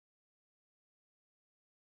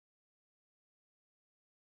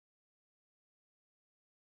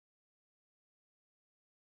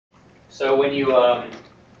So when you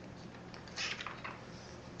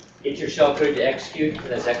get your shellcode to execute for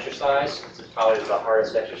this exercise, this is probably the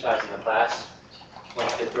hardest exercise in the class. I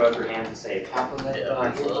want you to throw up your hands and say, compliment it,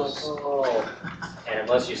 and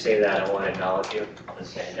unless you say that, I won't acknowledge you. I'll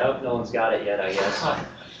just say, nope, no one's got it yet, I guess.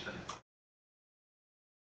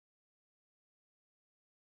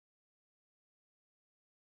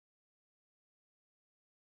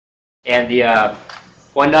 And the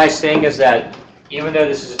one nice thing is that even though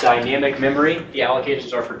this is a dynamic memory, the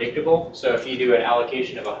allocations are predictable. So if you do an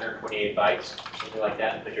allocation of 128 bytes, or something like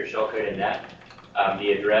that, and put your shellcode in that,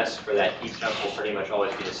 the address for that heap chunk will pretty much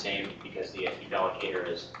always be the same because the heap allocator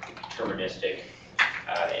is deterministic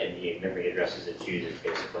and the memory addresses it chooses,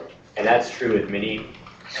 basically. And that's true with many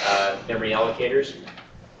memory allocators.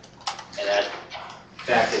 And that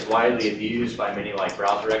fact is widely abused by many like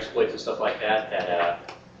browser exploits and stuff like that, that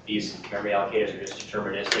these memory allocators are just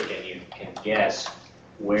deterministic and you can guess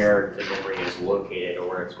where the memory is located or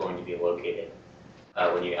where it's going to be located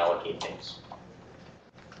when you allocate things.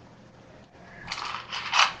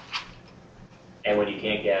 And when you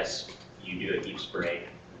can't guess, you do a heap spray,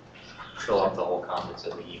 fill up the whole contents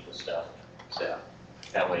of the heap with stuff. So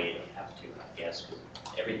that way you don't have to guess with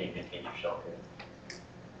everything in your shellcode.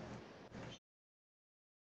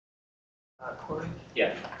 Corey?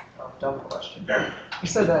 Yeah. Dumb question. You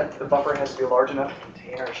said that the buffer has to be large enough to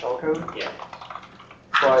contain our shellcode. Yeah.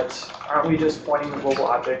 But aren't we just pointing the global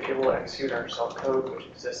object able to execute our shellcode, which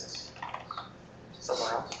exists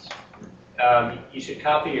somewhere else? You should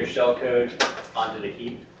copy your shellcode onto the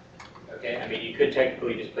heap. Okay. I mean, you could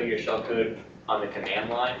technically just put your shellcode on the command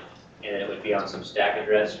line, and then it would be on some stack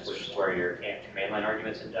address, which is where your command line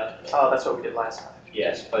arguments end up. Oh, that's what we did last time.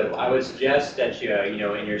 Yes, but I would suggest that you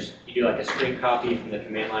do like a string copy from the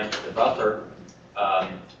command line to the buffer.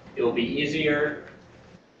 It will be easier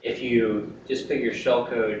if you just put your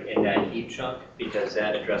shellcode in that heap chunk because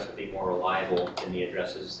that address will be more reliable than the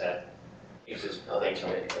addresses that exist. Oh, that's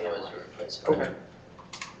right. Okay.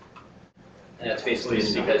 And that's basically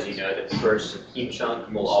just because you know that the first heap chunk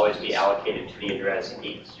will always be allocated to the address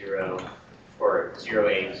 80 or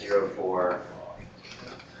 0804.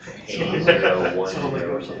 010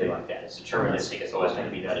 or something like that. It's deterministic. It's always going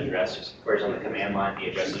to be that address. Whereas on the command line, the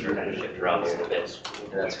addresses are kind of shifted around a little bit,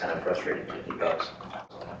 and that's kind of frustrating to debug.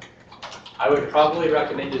 I would probably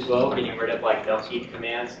recommend as well getting rid of like dump heap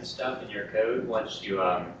commands and stuff in your code once you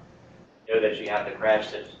know that you have the crash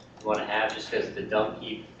that you want to have. Just because the dump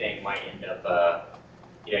heap thing might end up,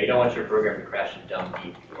 you don't want your program to crash in dump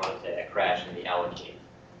heap. You want it to crash in the allocate.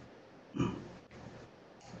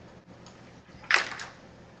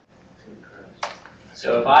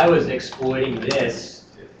 So if I was exploiting this,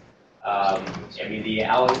 I mean the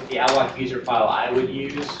alloc user file I would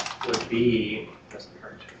use would be, if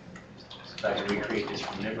I can recreate this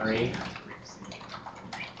from memory.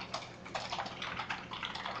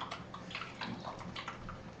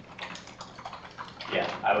 Yeah,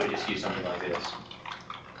 I would just use something like this.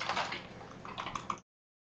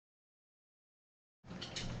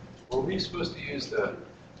 Were we supposed to use the,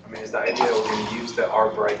 I mean, is the idea we're going to use the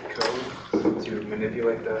arbitrary code to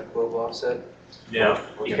manipulate the global offset? No,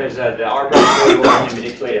 because the arbitrary code will only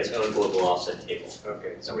manipulate its own global offset table.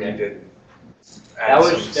 Okay, so we need to add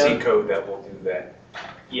some C code that will do that.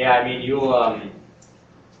 Yeah, I mean, you will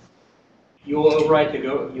overwrite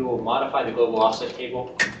you will modify the global offset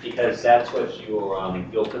table because that's what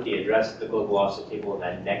you'll put the address of the global offset table in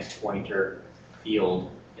that next pointer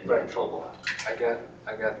field in the control block. I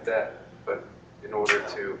got that, but in order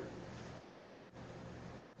to,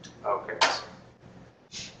 okay.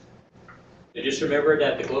 So just remember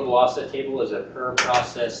that the global offset table is a per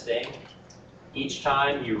process thing. Each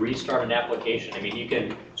time you restart an application, I mean, you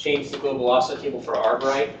can change the global offset table for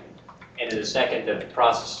arbitrary, and in a second the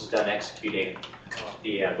process is done executing,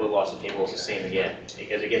 the global offset table is the same again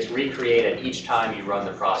because it gets recreated each time you run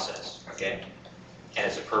the process. Okay, and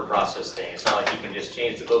it's a per process thing. It's not like you can just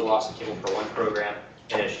change the global offset table for one program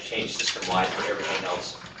and it should change system-wide for everything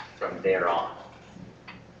else from there on.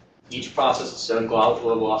 Each process has its own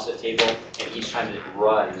global offset table, and each time it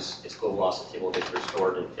runs, its global offset table gets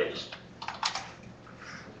restored and fixed.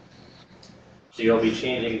 So you'll be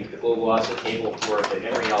changing the global offset table for the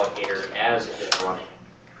memory allocator as it is running.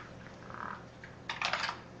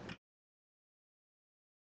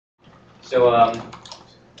 So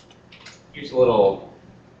here's a little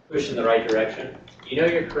push in the right direction. You know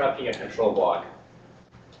you're corrupting a control block.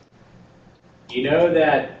 You know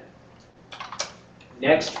that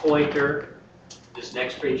next pointer, this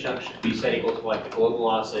next free chunk should be set equal to like the global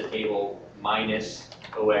offset table minus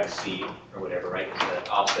OXC or whatever, right? Because the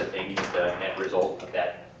offset thing is the net result of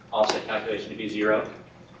that offset calculation to be 0.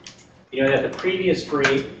 you know that the previous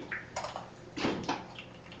free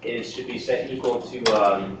should be set equal to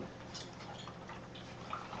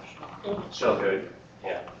shellcode.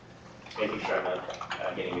 Yeah, making sure I'm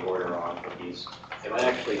not getting the order wrong with these. It might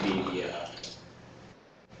actually be the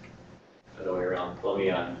other way around. Let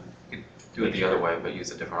me do it the other way, but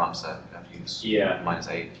use a different offset. You have to use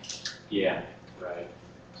 -8. Yeah, right.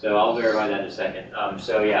 So I'll verify that in a second.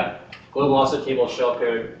 So yeah, global offset table,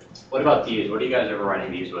 shellcode. What about these? What are you guys ever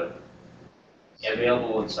running these with?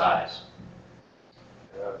 Available in size.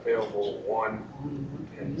 Available 1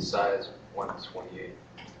 and size 128.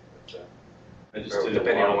 I just did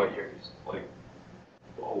Depending a lot on of, what you're using. like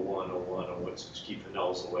 01, 01, or what's just keep the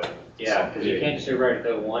nulls away. Yeah, because you can't just rewrite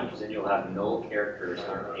the 1 because then you'll have null characters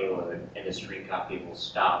on the payload and the string copy will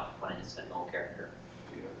stop when it's a null character.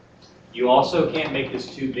 You also can't make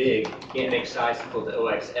this too big. You can't make size equal to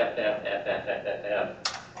OXFFFFFFF.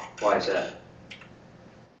 Why is that?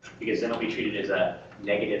 Because then it'll be treated as a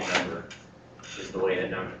negative number, is the way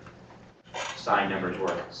that sign numbers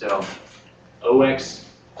work. So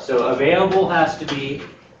so available has to be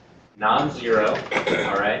non-zero,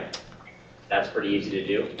 all right? That's pretty easy to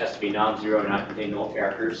do. It has to be non-zero, not contain null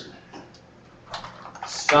characters.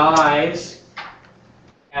 Size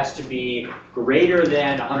has to be greater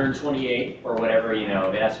than 128 or whatever, you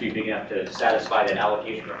know, it has to be big enough to satisfy that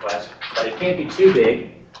allocation request, but it can't be too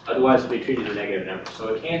big, otherwise it'll be treated as a negative number.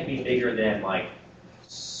 So it can't be bigger than like,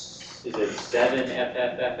 is it 7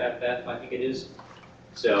 FFFFF, I think it is.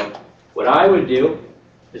 So what I would do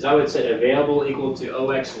is I would set available equal to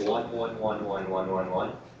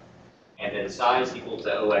OX111111, and then size equal to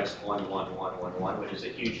OX11111, which is a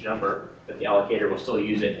huge number, but the allocator will still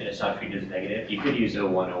use it and it's not treated as negative. You could use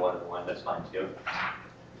 010101, that's fine too.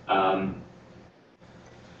 And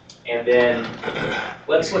then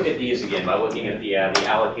let's look at these again by looking at the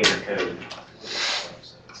allocator code.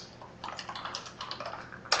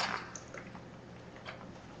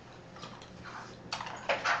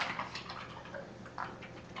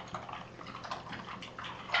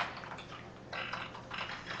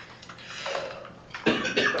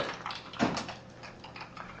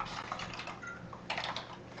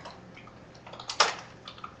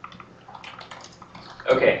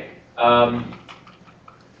 Okay.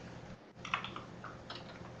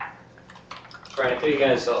 Trying to throw you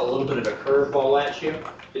guys a little bit of a curveball at you,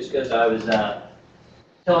 just because I was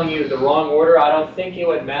telling you the wrong order. I don't think it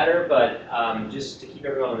would matter, but just to keep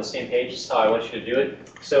everyone on the same page, this is how I want you to do it.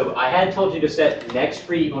 So I had told you to set next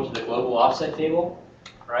free equal to the global offset table,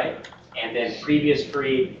 right? And then previous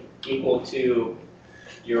free equal to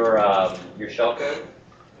your shellcode.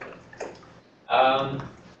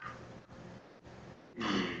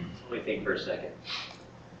 Let me think for a second.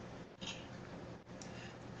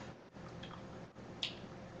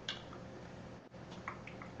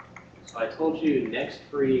 So I told you next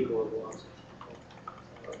free global offset.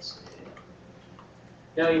 Let's see.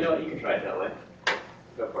 No, you know what? You can try it that way.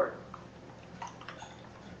 Go for it.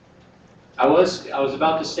 I was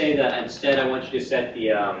about to say that instead I want you to set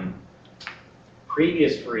the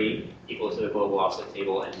previous free equal to the global offset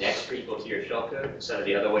table and next free equal to your shellcode instead of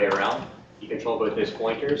the other way around. You control both those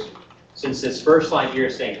pointers. Since this first line here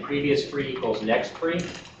is saying previous free equals next free,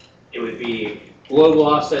 it would be global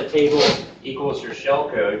offset table equals your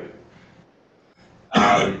shellcode.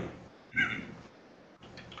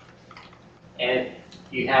 And if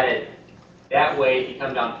you had it that way, if you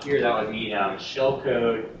come down here, that would mean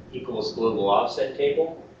shellcode equals global offset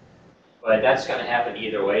table. But that's going to happen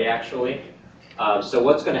either way, actually. So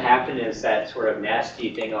what's going to happen is that sort of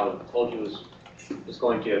nasty thing I told you was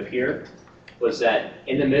going to appear, was that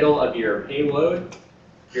in the middle of your payload,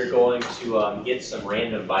 you're going to get some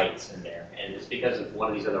random bytes in there. And it's because of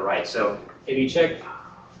one of these other writes. So if you check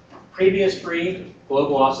previous free,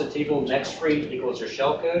 global offset table, next free equals your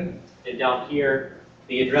shellcode. And down here,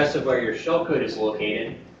 the address of where your shellcode is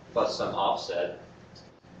located, plus some offset,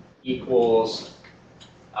 equals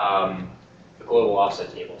the global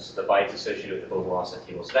offset table, so the bytes associated with the global offset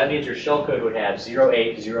table. So that means your shellcode would have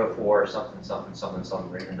 0804 something, something, something,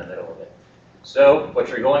 something written in the middle of it. So what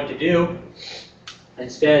you're going to do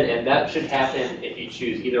instead, and that should happen if you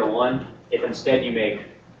choose either one, if instead you make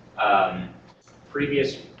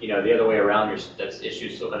previous, the other way around, that issue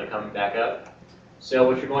is still going to come back up. So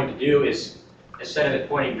what you're going to do is, instead of it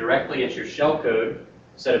pointing directly at your shellcode,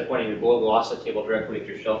 instead of pointing the global offset table directly at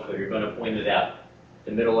your shellcode, you're going to point it at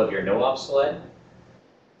the middle of your no-op sled.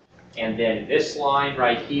 And then this line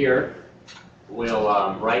right here will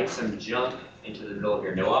write some junk into the middle of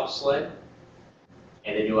your no-op sled.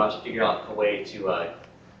 And then you'll have to figure out a way to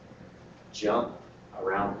jump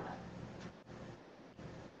around that.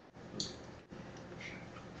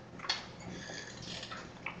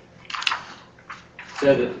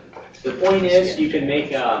 So the point is, you can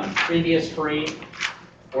make previous free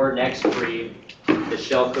or next free the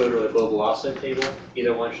shellcode or the global offset table.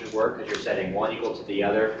 Either one should work because you're setting one equal to the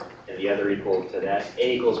other and the other equal to that.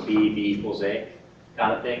 A equals B, B equals A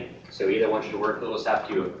kind of thing. So either one should work. You'll just have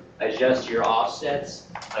to adjust your offsets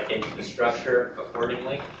like into the structure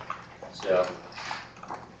accordingly. So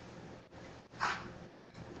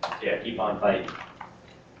yeah, keep on fighting.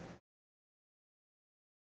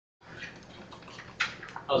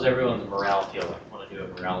 How's everyone's morale feeling? Want to do a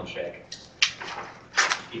morale check?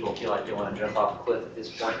 People feel like they want to jump off a cliff at this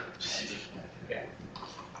point? Okay.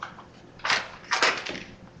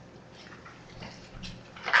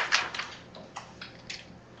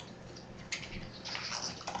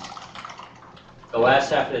 The last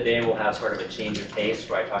half of the day we'll have sort of a change of pace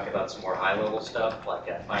where I talk about some more high-level stuff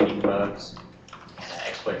like finding bugs,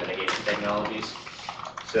 exploit mitigation technologies.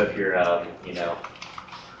 So if you're, you know,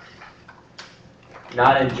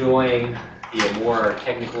 not enjoying the more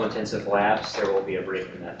technical intensive labs, there will be a break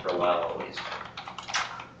from that for a while at least.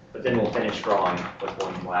 But then we'll finish strong with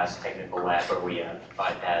one last technical lab where we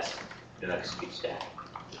bypass the next speed stack.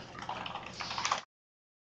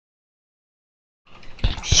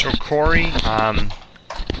 So Corey, I'm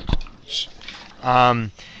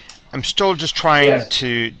still just trying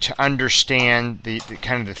to understand the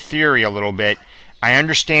kind of the theory a little bit. I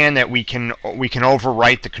understand that we can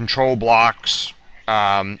overwrite the control blocks,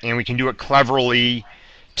 and we can do it cleverly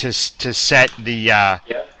to set the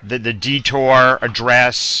detour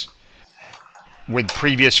address with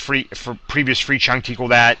previous free chunk to equal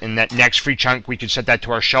that, and that next free chunk we could set that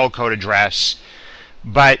to our shellcode address.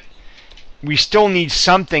 But we still need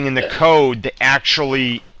something in the code to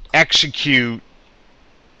actually execute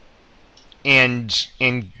and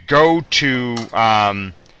go to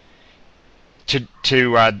the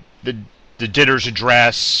DITR's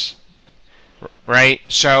address, right?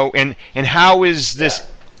 So and how is this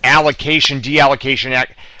allocation deallocation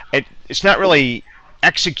it's not really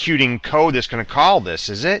executing code that's going to call this,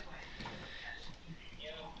 is it?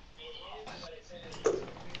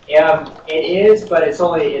 Yeah, it is, but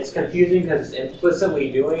it's confusing because it's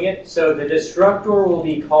implicitly doing it. So the destructor will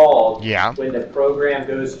be called when the program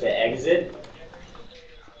goes to exit.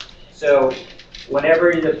 So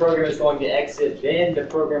whenever the program is going to exit, then the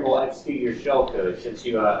program will execute your shellcode since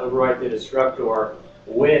you overwrite the destructor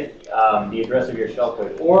with the address of your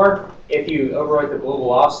shellcode. Or if you overwrite the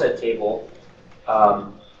global offset table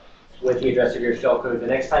with the address of your shellcode, the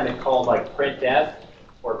next time it calls like printf,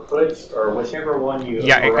 or puts, or whichever one you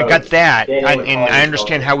overwrote, I got that, and I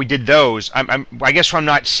understand how we did those. I guess what I'm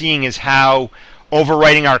not seeing is how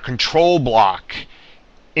overwriting our control block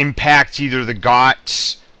impacts either the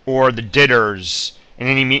GOTS or the DITRs.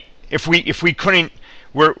 And if we couldn't,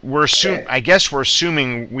 we're assuming. I guess we're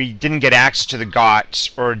assuming we didn't get access to the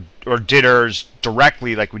GOTS or DITRs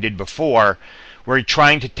directly like we did before. We're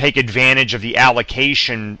trying to take advantage of the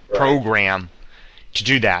allocation program to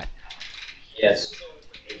do that. Yes.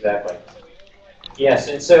 Exactly. Yes,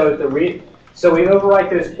 and so so we overwrite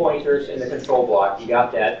those pointers in the control block. You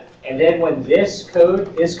got that. And then when this code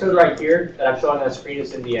right here that I'm showing on the screen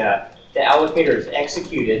is in the allocator is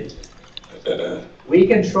executed, we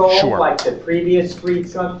control like the previous free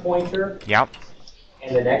chunk pointer.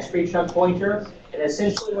 And the next free chunk pointer. And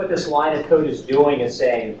essentially what this line of code is doing is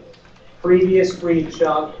saying previous free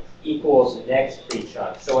chunk equals next free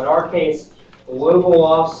chunk. So in our case, global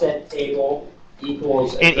offset table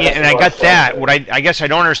equals. And I got that. What I guess I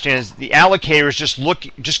don't understand is the allocator is just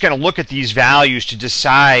going to look at these values to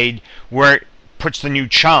decide where it puts the new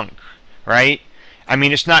chunk, right? I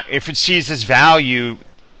mean, it's not, if it sees this value,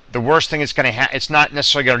 the worst thing it's going to it's not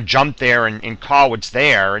necessarily going to jump there and call what's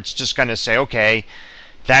there. It's just going to say, okay,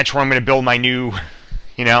 that's where I'm going to build my new,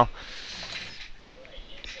 you know.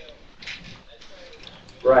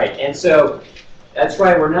 Right, and so that's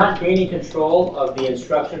right. We're not gaining control of the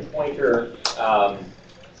instruction pointer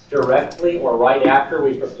directly or right after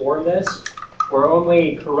we perform this. We're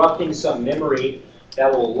only corrupting some memory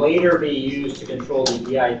that will later be used to control the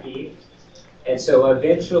BIP. And so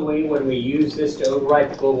eventually, when we use this to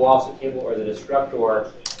overwrite the global offset table or the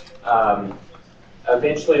destructor,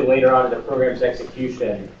 eventually later on in the program's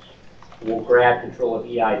execution, we'll grab control of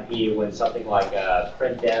EIP when something like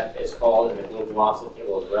printf is called and the global offset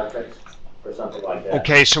table is referenced, or something like that.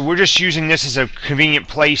 Okay, so we're just using this as a convenient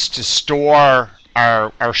place to store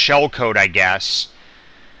our shellcode, I guess.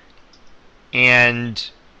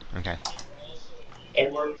 And okay.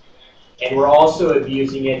 And we're also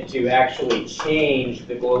abusing it to actually change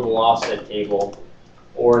the global offset table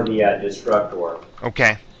or the destructor.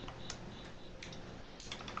 Okay.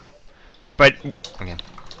 But okay.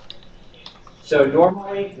 So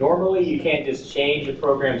normally you can't just change a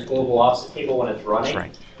program's global offset table when it's running. That's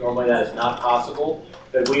right. Normally that is not possible,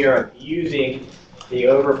 but we are using the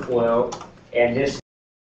overflow and this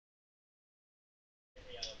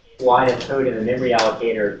line of code in the memory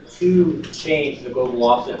allocator to change the global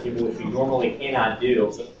offset table, which we normally cannot do.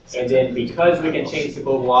 And then because we can change the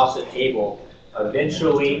global offset table,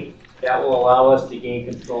 eventually that will allow us to gain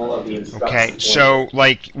control of the instruction. Okay, so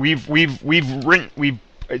like we've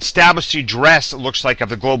established the address, it looks like, of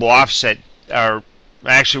the global offset, or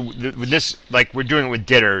actually with this, like we're doing it with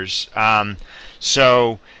ditters.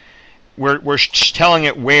 So we're telling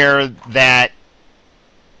it where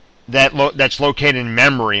that's located in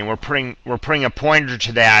memory, and we're putting a pointer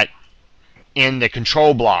to that in the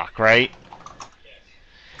control block, right?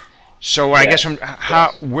 So I guess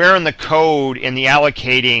where in the code, in the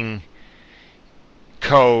allocating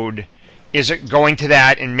code, is it going to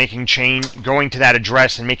that and going to that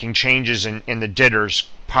address and making changes in the ditters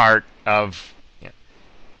part of? Yeah.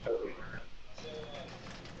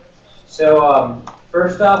 So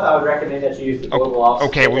first off, I would recommend that you use the global offset.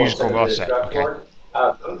 Okay, we'll use global offset. Okay.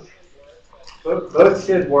 Both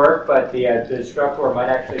should work, but the destructor might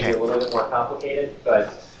actually be a little bit more complicated.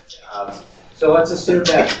 But so let's assume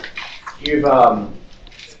that you've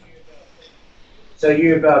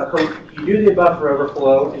you do the buffer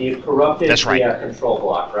overflow and you've corrupted the control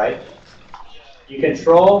block, right? You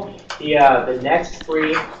control the next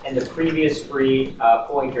free and the previous free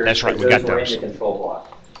pointers. That's right. We got those. In the control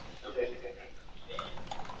block.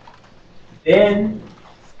 Then,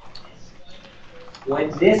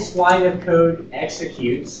 when this line of code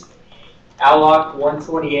executes, alloc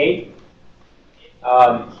 128,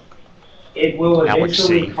 it will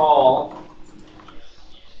eventually call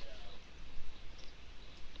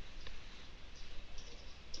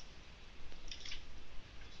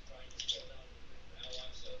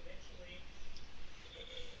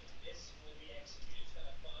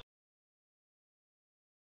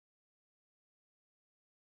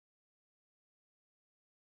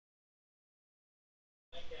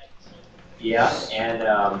and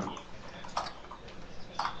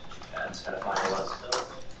that's kind of final.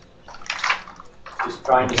 Just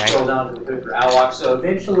trying to scroll down to the code for alloc. So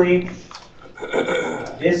eventually,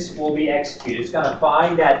 this will be executed. It's going to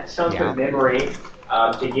find that chunk of memory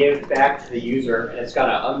to give back to the user, and it's going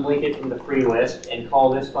to unlink it from the free list and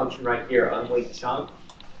call this function right here, unlink chunk.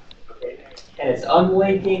 Okay. And it's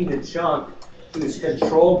unlinking the chunk whose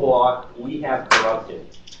control block we have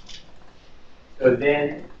corrupted. So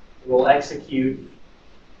then we'll execute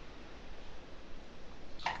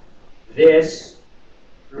this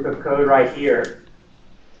group of code right here.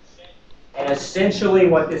 And essentially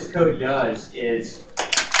what this code does is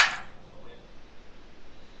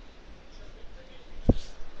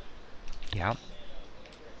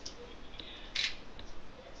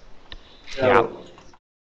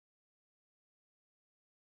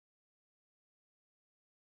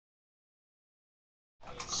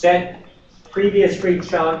set previous free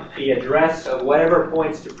chunk, the address of whatever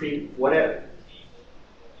points to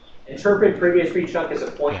interpret previous free chunk as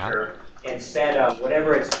a pointer and set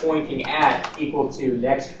whatever it's pointing at equal to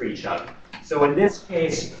next free chunk. So in this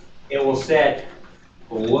case, it will set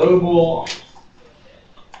global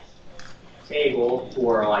table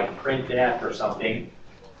for like printf or something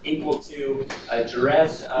equal to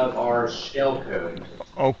address of our shellcode.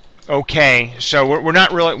 Oh, okay. So we're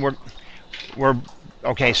not really we're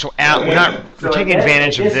okay. So we're taking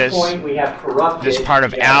advantage of this this part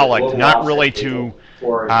of alloc, not really to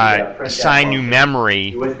assign new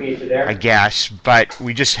memory, I guess, but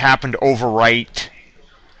we just happen to overwrite.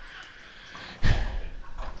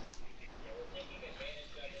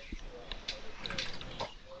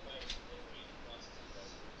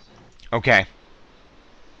 Okay.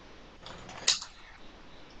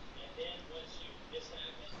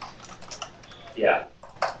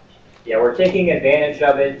 Yeah, we're taking advantage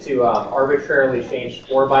of it to arbitrarily change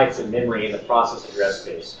 4 bytes of memory in the process address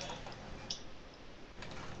space.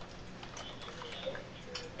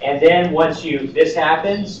 And then once this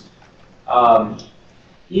happens,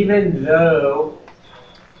 even though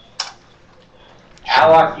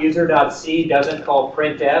alloc user.c doesn't call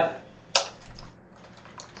printf,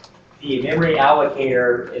 the memory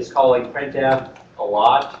allocator is calling printf a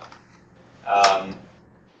lot.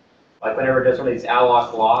 Like whenever it does one of these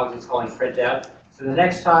alloc logs, it's calling printf. So the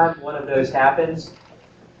next time one of those happens,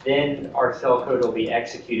 then our shellcode will be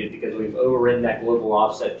executed because we've overridden that global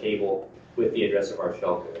offset table with the address of our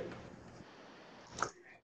shellcode.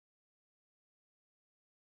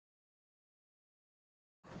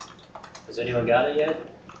 Has anyone got it yet?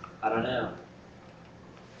 I don't know.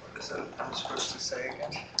 What is it I'm supposed to say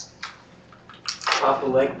again? Papa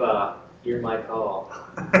Legba, hear my call.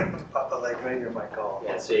 Papa Legba, you're my call.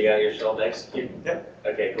 Yeah, so you got your shell execute? Yep.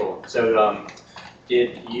 Okay, cool. So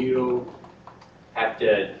did you have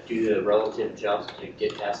to do the relative jump to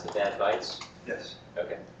get past the bad bytes? Yes.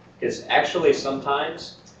 Okay. Because actually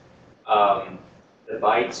sometimes the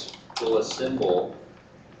bytes will assemble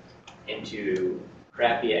into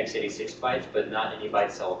crappy x86 bytes, but not any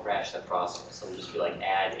bytes that will crash the process. So it'll just be like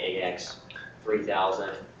add AX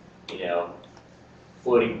 3000, you know,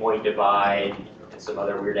 floating point divide, and some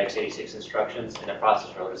other weird x86 instructions, and the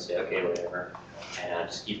processor will just say, okay, whatever, and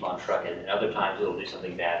just keep on trucking. And other times it'll do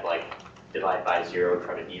something bad, like divide by 0,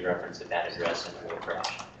 try to dereference a bad address, and it will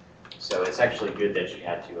crash. So it's actually good that you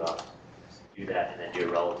had to do that and then do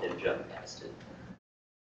a relative jump past it.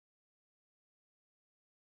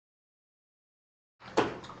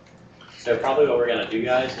 So probably what we're going to do,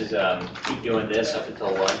 guys, is keep doing this up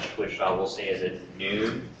until lunch, which we'll say is at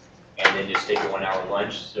noon, and then just take a 1-hour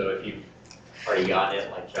lunch. So if you've already gotten it,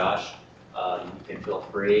 like Josh, you can feel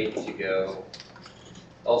free to go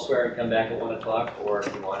elsewhere and come back at 1 o'clock, or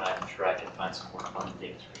if you want, I'm sure I can find some more fun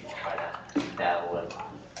things for you to try to dabble in.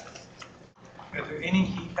 Are there any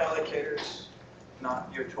heap allocators,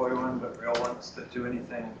 not your toy one, but real ones, that do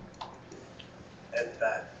anything at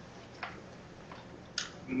that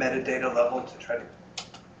metadata level to try to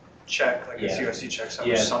check, like a CRC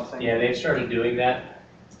checksum or something? Yeah, they've started doing that.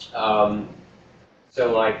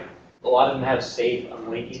 So like a lot of them have safe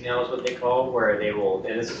unlinking now is what they call, where they will,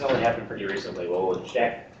 and this has only happened pretty recently,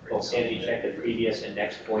 they'll sanity check the previous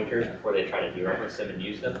index pointers before they try to dereference them and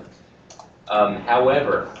use them.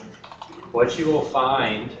 However, what you will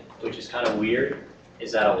find, which is kind of weird,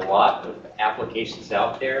 is that a lot of applications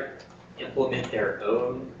out there implement their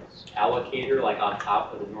own allocator, like on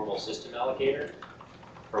top of the normal system allocator.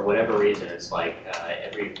 For whatever reason, it's like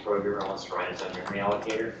every programmer wants to write its own memory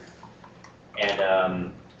allocator.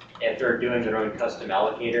 And if they're doing their own custom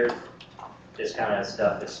allocator, this kind of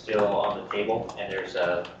stuff is still on the table, and there's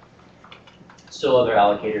still other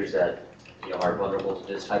allocators that are vulnerable to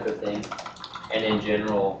this type of thing. And in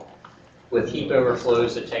general, with heap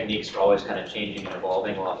overflows, the techniques are always kind of changing and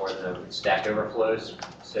evolving a lot more than the stack overflows.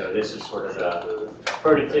 So this is sort of a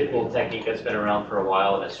prototypical technique that's been around for a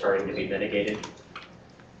while and it's starting to be mitigated.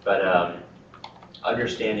 But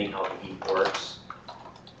understanding how the heap works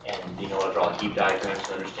and being able to draw heap diagrams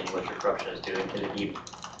and understanding what your corruption is doing to the heap,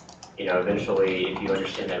 eventually, if you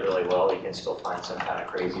understand that really well, you can still find some kind of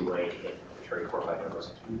crazy way to get arbitrary 4-byte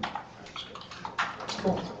numbers.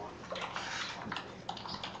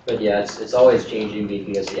 But yeah, it's always changing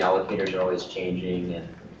because the allocators are always changing and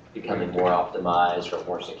becoming more optimized or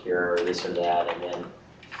more secure or this or that. And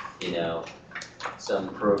then, some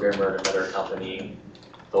programmer at another company,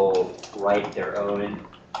 they'll write their own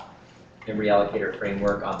memory allocator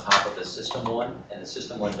framework on top of the system one. And the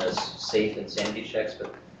system one does safe and sanity checks,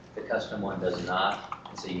 but the custom one does not.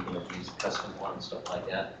 And so you can abuse the custom one and stuff like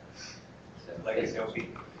that. So Like Adobe.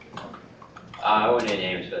 I wouldn't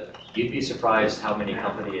name names, but you'd be surprised how many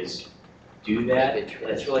companies do that.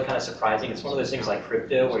 It's really kind of surprising. It's one of those things like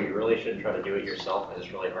crypto where you really shouldn't try to do it yourself because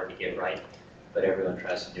it's really hard to get right, but everyone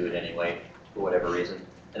tries to do it anyway for whatever reason.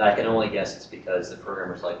 And I can only guess it's because the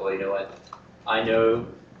programmer's like, well, you know what? I know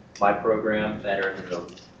my program better than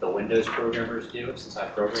the Windows programmers do since I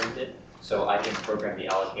programmed it. So I can program the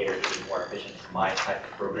allocator to be more efficient for my type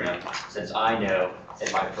of program since I know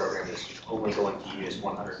that my program is only going to use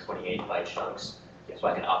 128-byte chunks. So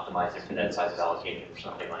I can optimize it for that size of allocation or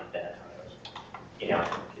something like that.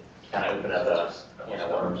 Kind of open up a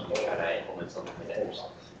worms and try to implement something like that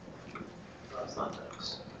yourself. That's not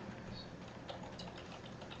nice.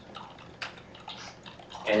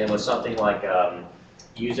 And then with something like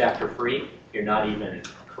use after free, you're not even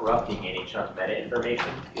corrupting any chunk meta information.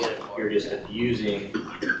 You're just abusing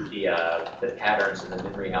the patterns in the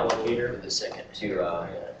memory allocator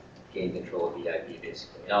to gain control of the IP,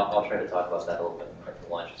 basically. And I'll try to talk about that a little bit more for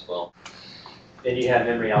lunch as well. Then you have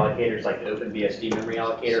memory allocators like the OpenBSD memory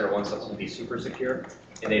allocator, or ones that will be super secure.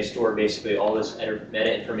 And they store basically all this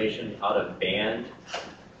meta information out of band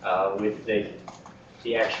with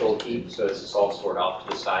the actual heap. So it's just all stored off to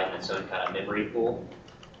the side in its own kind of memory pool.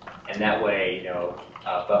 And that way,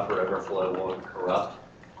 buffer overflow won't corrupt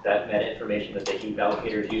that meta information that the heap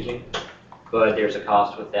allocator is using. But there's a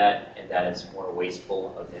cost with that, and that it's more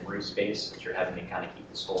wasteful of memory space since you're having to kind of keep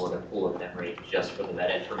this whole other pool of memory just for the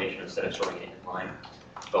meta information instead of storing it in line.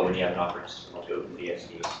 But when you have an operating system like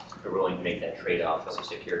OpenBSD, you're willing to make that trade-off of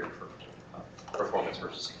security for performance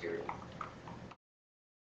versus security.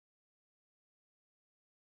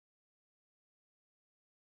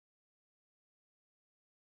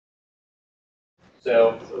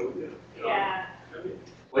 So, Yeah.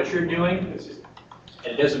 what you're doing, and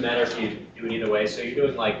it doesn't matter if you do it either way, so you're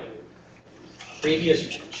doing like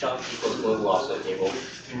previous chunk equals global offset table,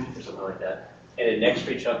 or something like that, and then next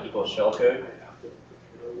free chunk equals shellcode.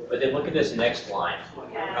 But then look at this next line.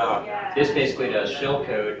 This basically does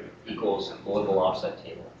shellcode equals global offset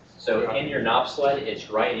table. So in your NOP sled, it's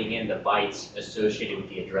writing in the bytes associated with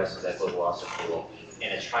the address of that global offset table,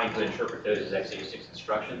 and it's trying to interpret those as x86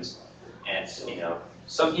 instructions. And it's, you know,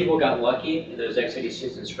 some people got lucky, and those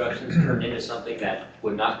x86 instructions turned into something that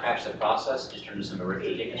would not crash the process, just turned into some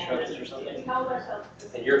arithmetic instructions or something.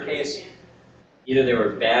 In your case, either they were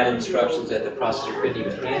bad instructions that the processor couldn't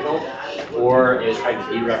even handle, or it was trying to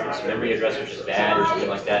dereference a memory address which is bad or something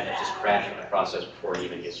like that, and it just crashed the process before it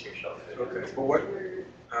even gets to your shellcode. Okay, but what,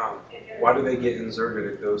 why do they get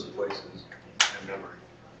inserted at those places in memory?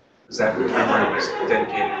 Is that memory was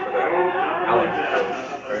dedicated for that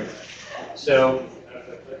allocated code, right? So,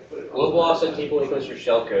 global offset table equals your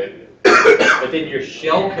shellcode, but then your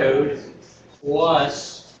shellcode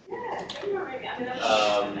plus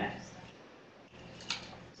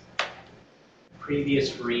previous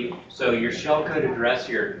free. So your shellcode address,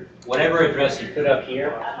 your whatever address you put up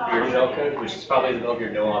here for your shellcode, which is probably in the middle of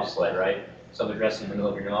your no-op sled, right? Some address in the middle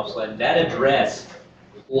of your no-op sled. That address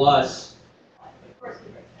plus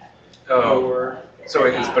your so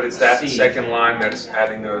it is, but it's that C. second line that's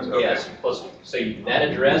adding those. Okay. Yes, plus, so that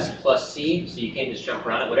address plus C, so you can't just jump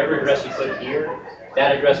around it. Whatever address you put here,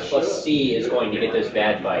 that address plus C is going to get those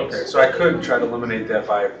bad bytes. Okay, so I could try to eliminate that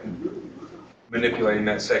by manipulating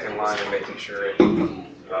that second line and making sure it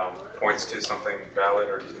points to something valid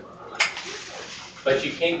or to. But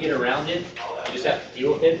you can't get around it. You just have to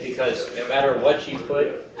deal with it because no matter what you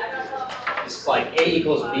put, it's like A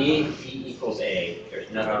equals B, B equals A.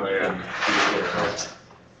 There's nothing you can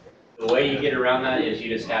do. The way you get around that is you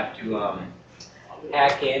just have to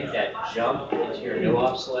hack in that jump into your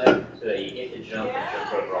no-op sled so that you hit the jump and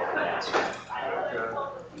jump over all the paths.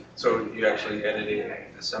 So you actually edited an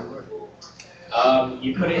assembler?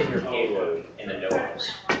 You put it in your payload in the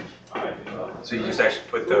no-ops. So you just actually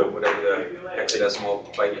put the whatever the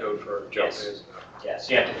hexadecimal bytecode for jump Yes. is? Yeah,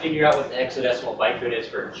 so you have to figure out what the hexadecimal bytecode is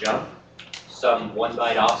for jump, some 1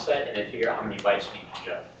 byte offset, and then figure out how many bytes you need to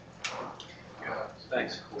jump.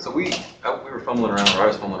 Thanks. So we were fumbling around, or I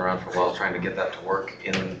was fumbling around for a while trying to get that to work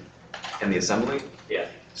in the assembly Yeah.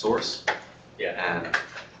 source. Yeah. And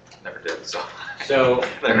never did, so. So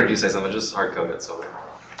I heard you say something, just hard code it, so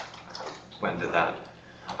went and did that.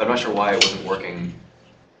 But I'm not sure why it wasn't working.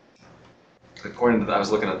 According to, I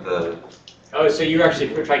was looking at the, oh, so you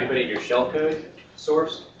actually trying to put it in your shellcode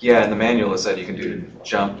source? yeah, in the manual it said you can do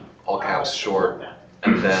jump, all caps, short,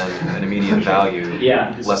 and then an immediate value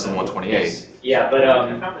Yeah. less than 128. Yeah, but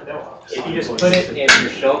if you just put it in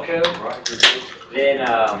your shellcode, then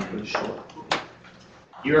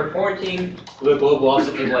you're pointing the global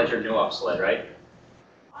offset table at your no-op sled, right?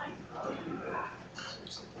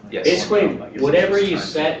 Yes. Basically, whatever you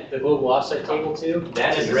set the global offset table to,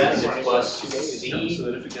 that address plus C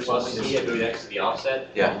plus C of x to the offset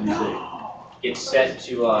Yeah. gets set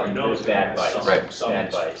to those bad bytes. Right.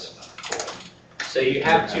 Bad bytes. So you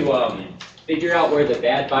have to figure out where the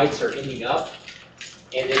bad bytes are ending up,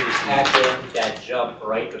 and then just hack in that jump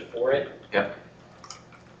right before it. Yep.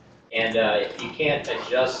 And if you can't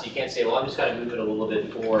adjust, you can't say, well, I'm just going to move it a little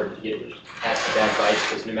bit forward to get past the bad bytes,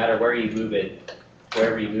 because no matter where you move it,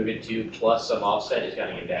 wherever you move it to, plus some offset is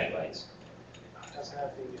going to get bad bytes.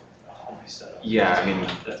 Yeah, I mean,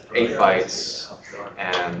 8 bytes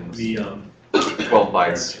and The, 12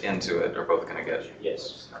 bytes into it are both going to get.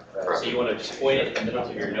 Yes. So you want to just point it in the middle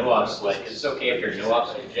of your no-op sled, because it's okay if your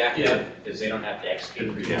no-ops are jacked up, because they don't have to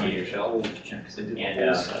execute via your shell. And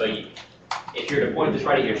but if you were to point this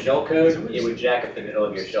right at your shellcode, it would jack up the middle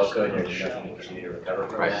of your shellcode, and there's nothing you can do to recover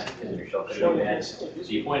from that, because your shellcode is bad.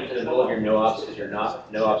 So you point it to the middle of your no-ops, because your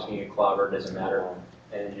no-ops can get clobbered, doesn't matter,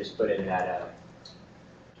 and then just put in that,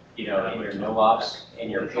 in your no-ops, in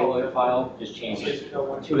your payload file, just change it, 2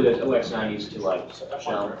 of those OX90s to like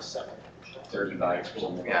shell 30 bytes or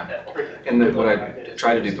something like that. And then what I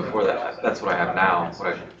tried to do before that, that's what I have now.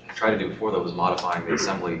 What I tried to do before that was modifying the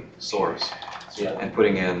assembly source Yeah. and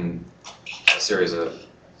putting in a series of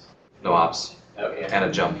no-ops Okay. and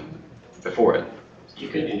a jump before it You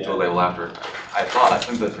could do to a that. label after. I thought,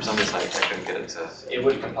 but for some reason I couldn't get it to. It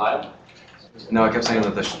would compile. No, I kept saying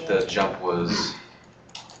that the jump was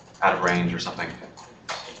out of range or something.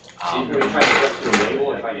 So you tried to jump to the label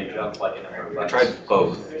or tried to jump like in a I tried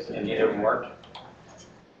both. And neither of them worked?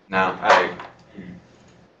 No,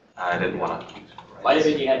 I didn't want to. Might have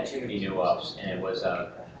been you had too many no-ops and it was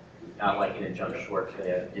not like in a jump short for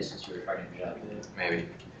the distance you were trying to jump. Maybe.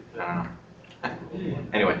 I don't know.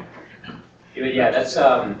 Anyway, But yeah, that's,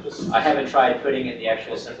 I haven't tried putting in the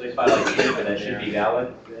actual assembly file like you, but that should be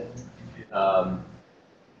valid. So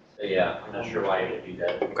yeah, I'm not sure why you would do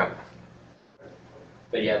that. okay.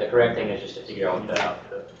 But yeah, the correct thing is just to figure out what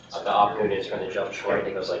the opcode is for the jump short. I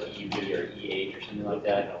think it was like EB or E8 or something like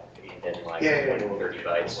that. And then like 30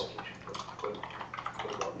 bytes.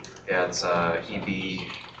 Yeah, it's EB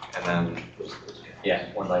and then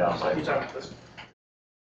Yeah, 1 byte offset. You talking about this?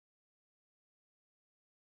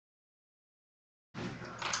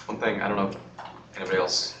 one thing, I don't know if anybody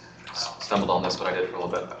else stumbled on this, but I did for a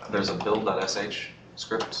little bit. There's a build.sh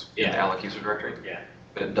script in the alloc user directory,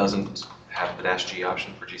 but it doesn't have the -G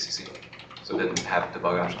option for GCC, so it didn't have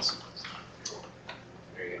debug options.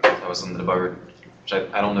 I was in the debugger, which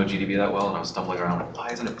I don't know GDB that well, and I was stumbling around. Why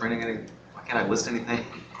isn't it printing any? Why can't I list anything?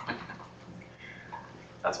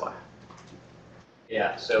 That's why.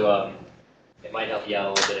 Yeah, so it might help you out a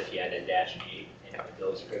little bit if you had a -G in the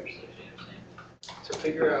build script. So you know what I'm saying. To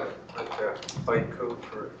figure out like the byte code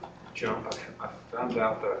for jump, I found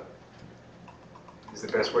out that is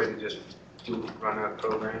the best way to just run a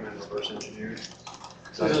program and reverse engineer.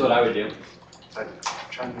 So this is what I would do. I'm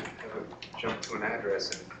trying to have a jump to an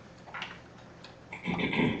address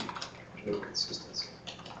and no consistency.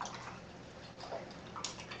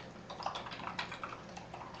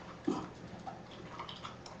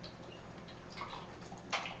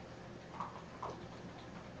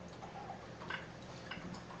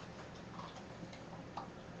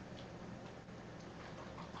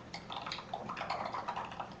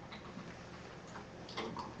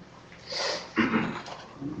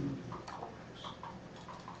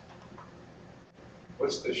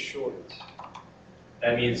 What's the short?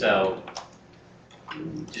 That means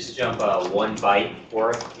just jump 1 byte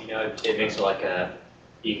worth. You know, it makes it like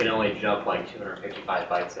you can only jump like 255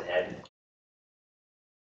 bytes ahead.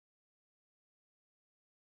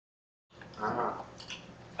 Ah.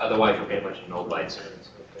 Otherwise, you'll get a bunch of null bytes.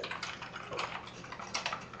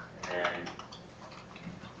 And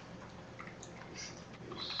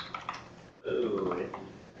ooh.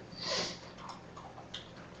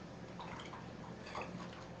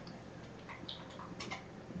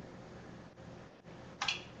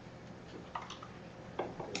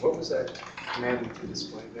 What was that command to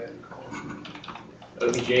display that?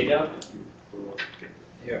 OBJ dump?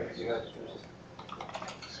 Yeah.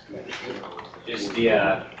 Just the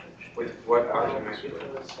With what argument?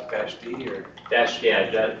 -D or?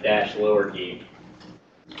 dash lower D.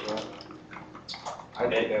 I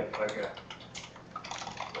did that like a.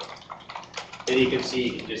 Then you can see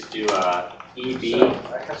you can just do EB,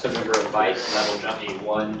 some number of bytes, and that'll jump me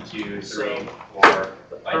 1, 2, 3, 4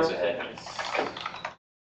 bytes ahead.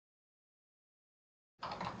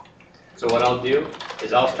 So what I'll do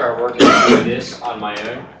is I'll start working through this on my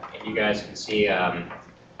own, and you guys can see how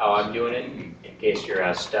I'm doing it in case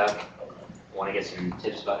you're stuck. Want to get some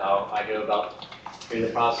tips about how I go about through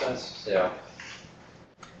the process. So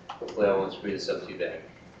hopefully I won't screw this up too bad.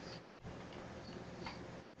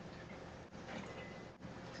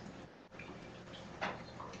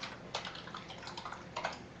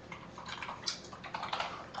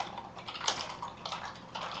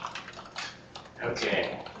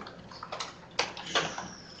 Okay.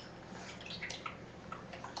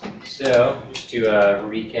 So, just to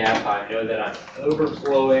recap, I know that I'm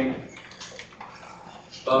overflowing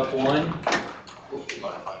buck1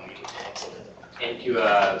 into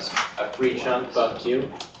a free chunk buck2.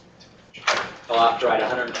 I'll have to write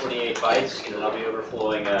 128 bytes, and then I'll be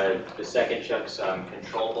overflowing the second chunk's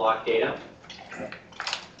control block data.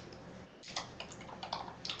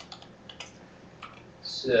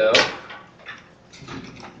 So,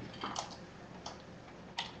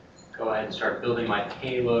 go ahead and start building my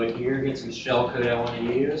payload here, get some shellcode I want to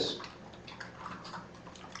use.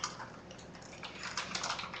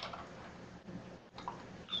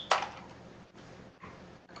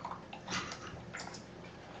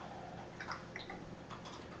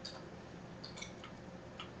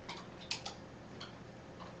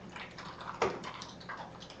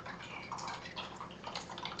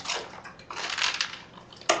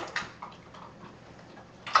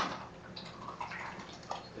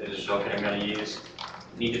 There's a shellcode I'm going to use.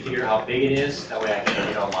 Need to figure out how big it is. That way I can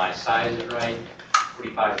get all my sizes right.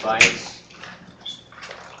 45 bytes.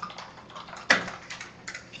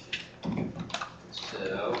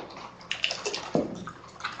 So.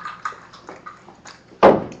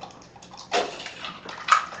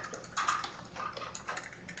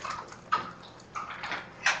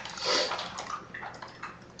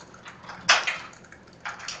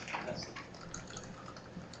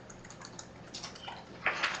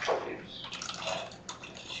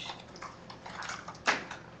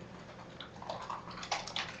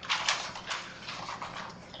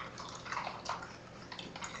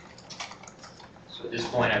 So at this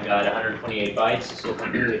point, I've got 128 bytes. This will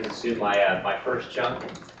completely consume my my first chunk.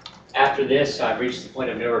 After this, I've reached the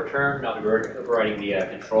point of no return. I'll be overriding the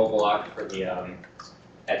control block for the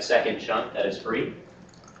that second chunk that is free.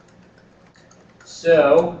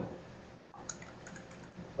 So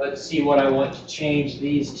let's see what I want to change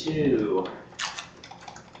these to.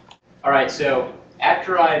 All right, so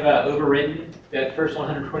after I've overridden that first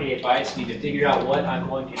 128 bytes, I need to figure out what I'm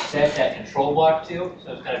going to set that control block to. So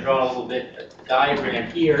I'm just going to draw a little bit of diagram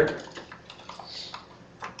here.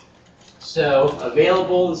 So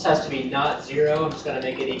available, this has to be not 0. I'm just going to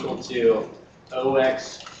make it equal to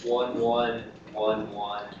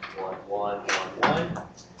OX11111111.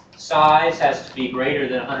 Size has to be greater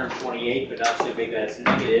than 128, but not so big that it's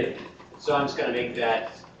negative. So I'm just going to make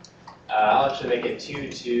that, I'll actually make it 2.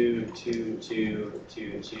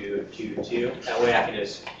 That way I can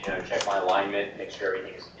just check my alignment, make sure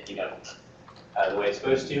everything's ending up the way it's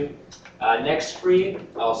supposed to. Next free,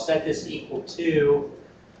 I'll set this equal to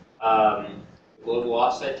global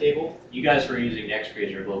offset table. You guys were using next free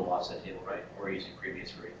as your global offset table, right? Or were using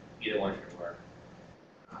previous free? Either one should work.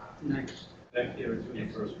 Next.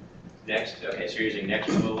 Next, okay, so you're using next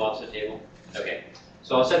global offset table? Okay,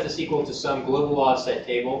 so I'll set this equal to some global offset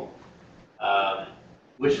table.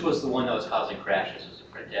 Which was the one that was causing crashes? Was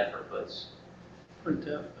it printf or puts?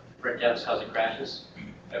 Printf. Printf is causing crashes?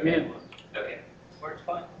 Okay. Okay. Works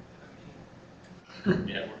fine.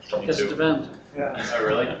 Yeah. Guess it depends. Yeah. Oh,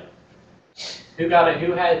 really? Who got a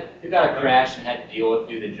crash and had to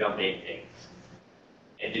do the jump 8 thing?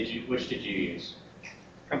 And which did you use?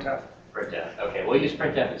 Printf. Printf. Okay, we'll use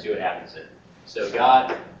printf and see what happens then. So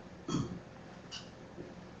got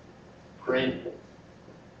print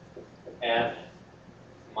f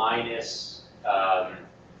minus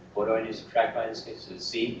what do I need to subtract by in this case? Is it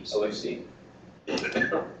c? OXC.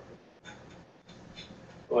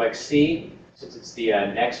 OXC, since it's the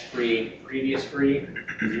next free, previous free,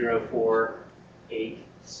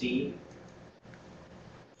 048C.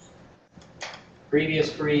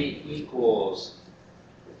 Previous free equals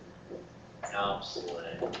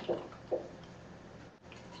obsolete.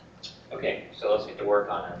 Okay, so let's get to work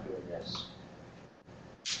on doing this.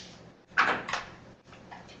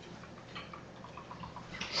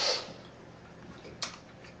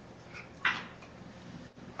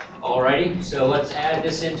 Alrighty, so let's add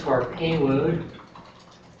this into our payload.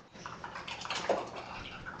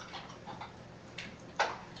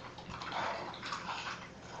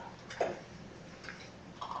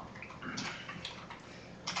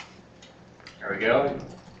 There we go.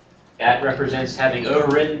 That represents having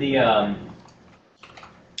overridden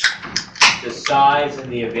the size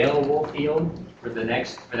and the available field for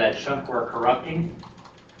that chunk we're corrupting.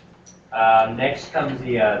 Next comes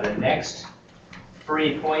the next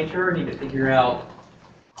free pointer. Need to figure out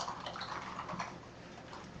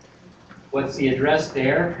what's the address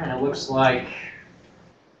there. Kind of looks like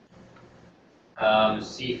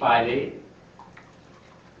C58.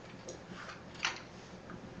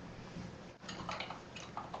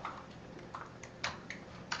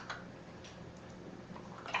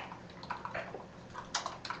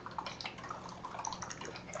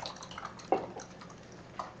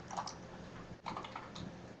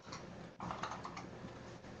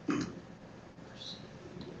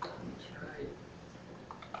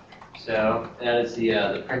 So that is the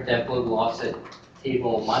printf global offset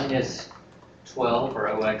table minus 12 or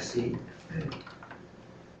OXC.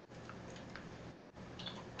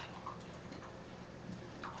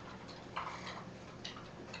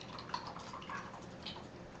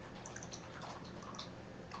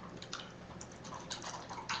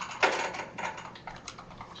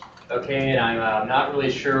 Okay, and I'm not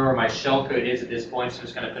really sure where my shellcode is at this point, so I'm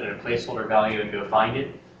just going to put in a placeholder value and go find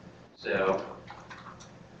it. So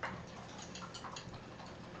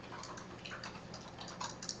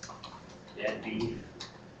dead beef.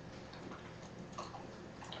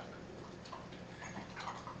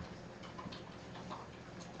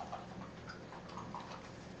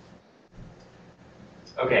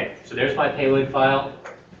 Okay, so there's my payload file.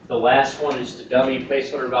 The last one is the dummy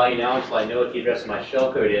placeholder value now until I know what the address of my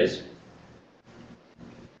shellcode is.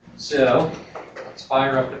 So let's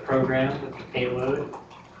fire up the program with the payload.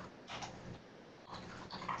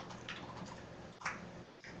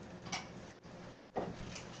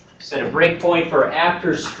 Set a breakpoint for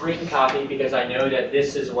after string copy because I know that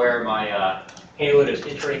this is where my payload is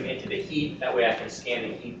entering into the heap. That way I can scan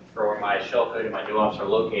the heap for where my shellcode and my no-ops are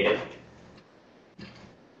located.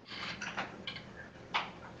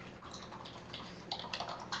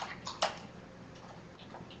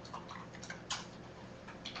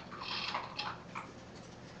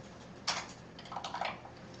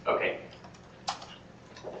 Okay.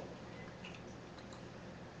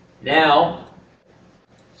 Now,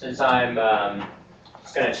 since I'm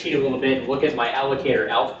just going to cheat a little bit and look at my allocator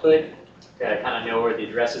output to kind of know where the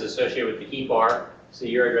addresses associated with the heap are. So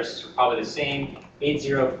your addresses are probably the same,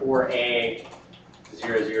 804A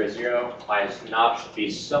 000. My knob should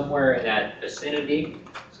be somewhere in that vicinity.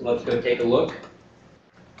 So let's go take a look.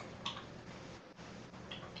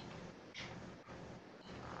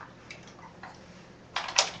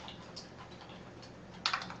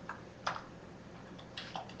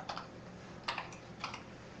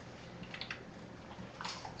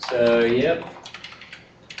 So, yep.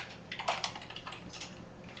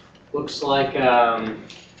 Looks like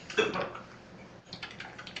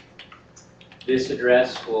this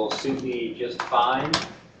address will suit me just fine.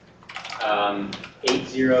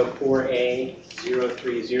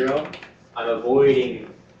 804A030. I'm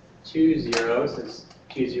avoiding 20 since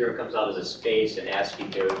 20 comes out as a space in ASCII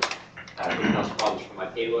code. It causes problems for my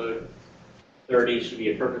payload. 30 should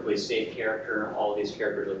be a perfectly safe character. All of these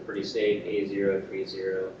characters look pretty safe.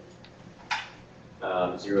 A030,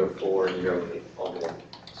 04, 08, all good.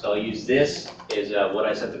 So I'll use this as what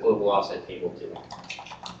I set the global offset table to.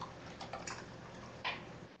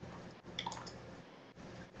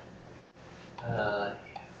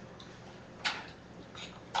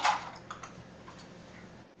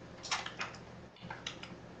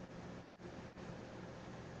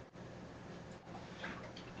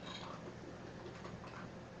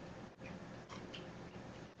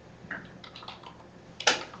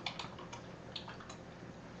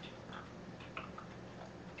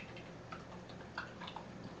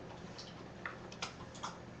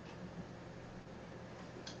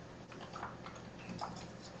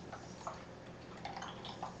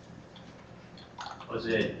 Was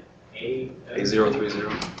it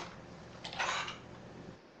A030.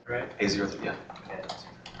 Right. A03, yeah.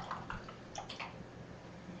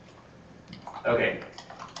 Okay.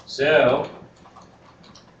 So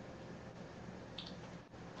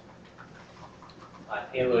my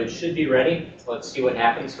payload should be ready. Let's see what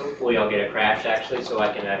happens. Hopefully I'll get a crash actually, so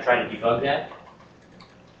I can try to debug that.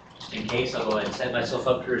 Just in case, I'll go ahead and set myself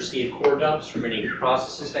up to receive core dumps from any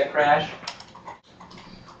processes that crash.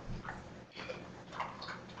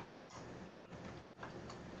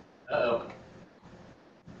 Uh-oh.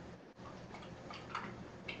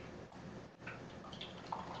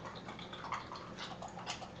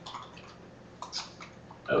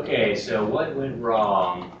 Okay, so what went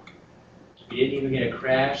wrong? We didn't even get a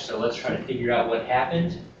crash, so let's try to figure out what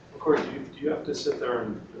happened. Of course, do you have to sit there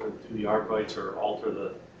and do the arg bytes or alter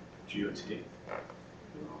the GOT?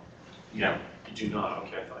 No. You do not,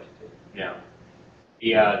 okay, I thought you did. No.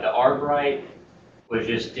 The arg write was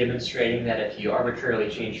just demonstrating that if you arbitrarily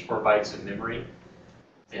change 4 bytes of memory,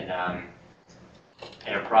 then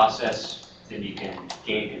in a process, then you can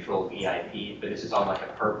gain control of EIP, but this is on like a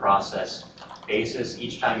per process basis.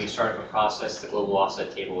 Each time you start up a process, the global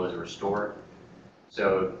offset table is restored.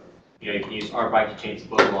 So, you can use argbyte to change the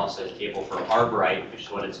global offset table for argwrite, which is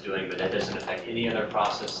what it's doing, but that doesn't affect any other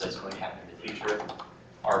process that's going to happen in the future,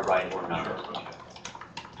 argwrite or not. Sure.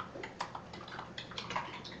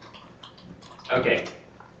 Okay.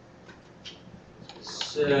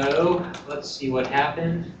 So let's see what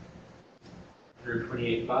happened.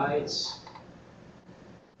 128 bytes.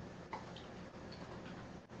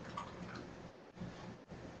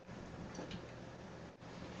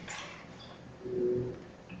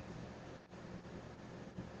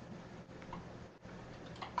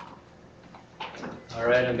 All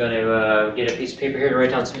right, I'm going to get a piece of paper here to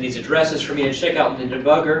write down some of these addresses for me to check out in the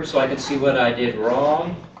debugger so I can see what I did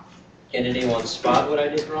wrong. Can anyone spot what I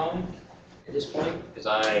did wrong at this point? Because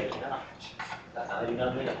I cannot. I do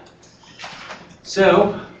not know that.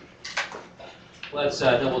 So, let's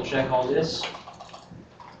double check all this.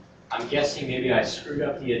 I'm guessing maybe I screwed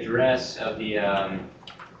up the address of the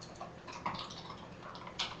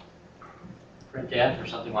printf or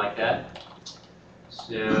something like that.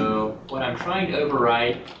 So, what I'm trying to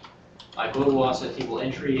overwrite, my global offset table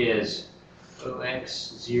entry is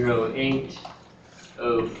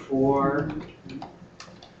 0x0804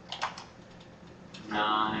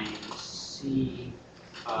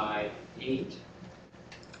 9C58,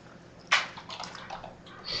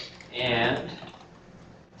 and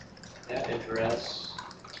that address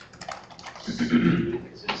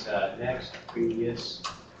is this next previous.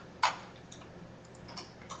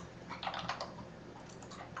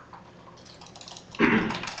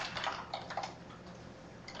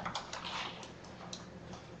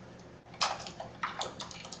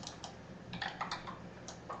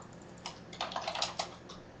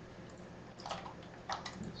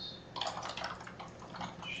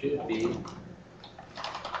 Should be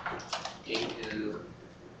 804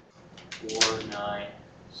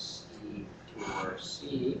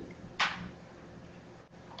 49C4C.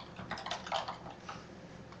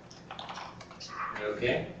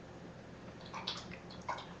 Okay.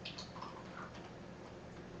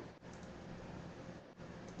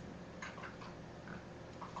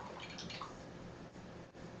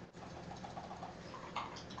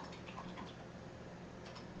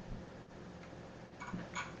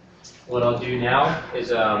 What I'll do now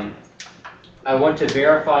is I want to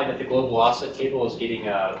verify that the global offset table is getting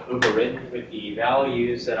overwritten with the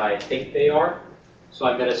values that I think they are. So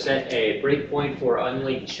I'm going to set a breakpoint for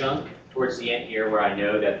unlinked chunk towards the end here where I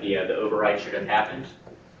know that the override should have happened,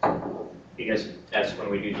 because that's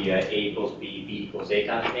when we do the A equals B, B equals A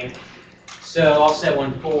kind of thing. So I'll set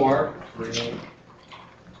one for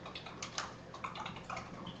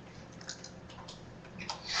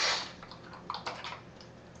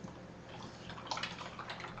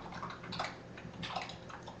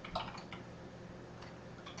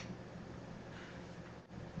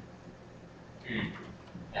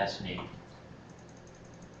that's me.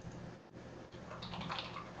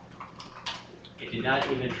 It did not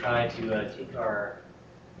even try to take our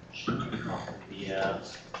off of the. I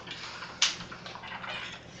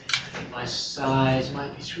think my size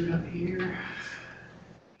might be screwed up here.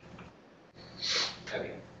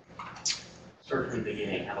 Okay. Start from the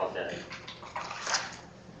beginning. How about that?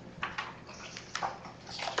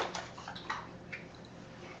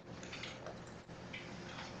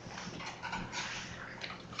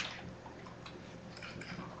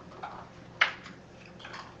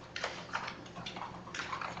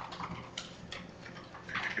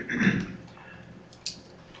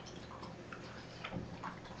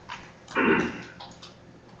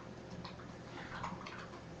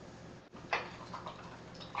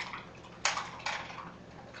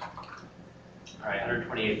 All right,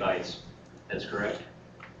 128 bytes. That's correct.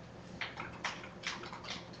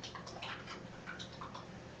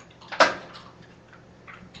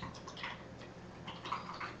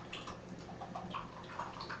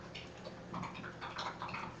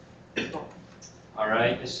 All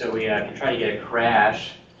right, so we can try to get a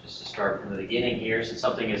crash, just to start from the beginning here, since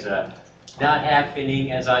something is not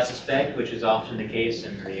happening as I suspect, which is often the case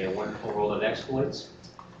in the wonderful world of exploits.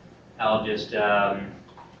 I'll just add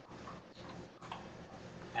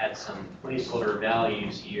some placeholder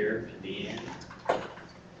values here to the end.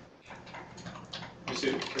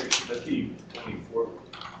 Should that be 24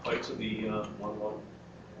 bytes of the 1-1?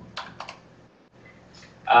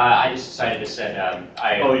 I just decided to set you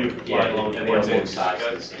yeah, along the with both sides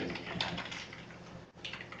of the same.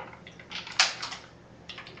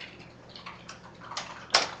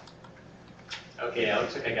 Okay, it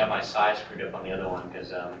looks like I got my size screwed up on the other one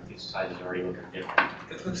because these sizes are already looking different.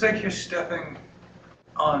 It looks like you're stepping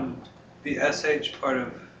on the SH part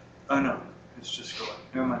of, oh no, it's just going,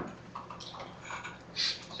 never mind.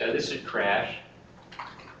 So this should crash.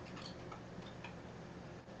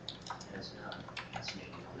 That's not, that's me.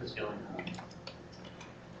 What is going on?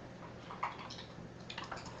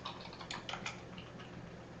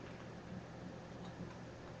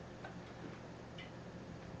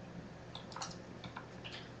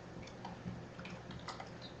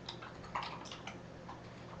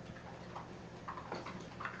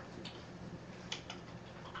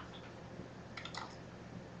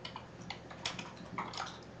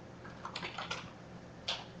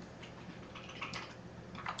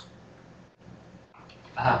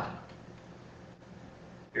 Ah,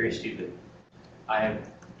 very stupid. I have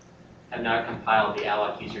not compiled the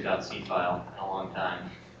allocuser.c file in a long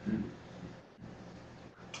time.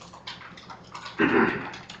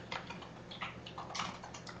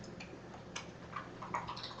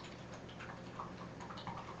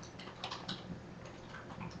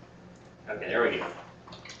 Okay, there we go.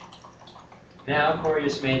 Now, Corey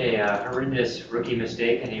just made a horrendous rookie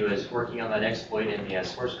mistake, and he was working on that exploit, and the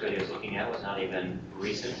source code he was looking at was not even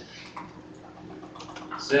recent.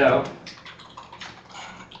 So,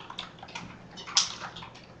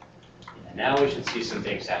 and now we should see some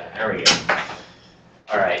things happen. There we go.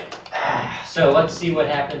 All right. So let's see what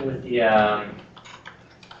happened with the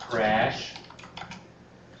crash.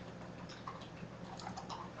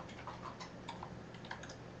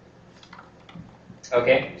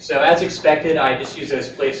 Okay, so as expected, I just use those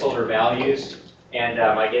placeholder values, and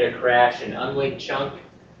I get a crash in unlinked chunk,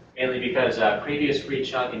 mainly because previous free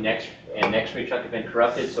chunk and next free chunk have been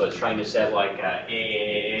corrupted, so it's trying to set like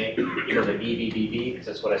A equals to B, because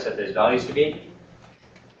that's what I set those values to be.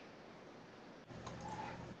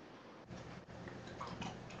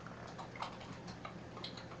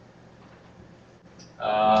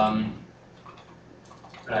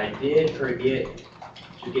 But I did forget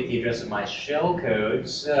to get the address of my shellcode.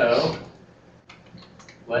 So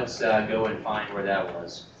let's go and find where that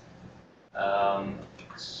was.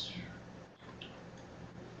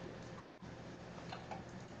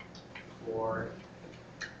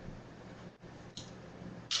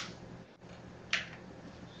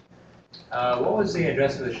 What was the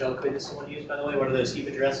address of the shellcode that someone used, by the way? What are those heap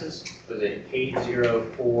addresses? Was it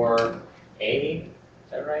 804A? Is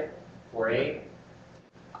that right? 4A?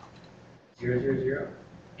 000?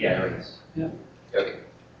 Yeah, there it is. Yeah. Okay.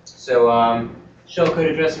 So shellcode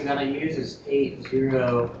addressing that I use is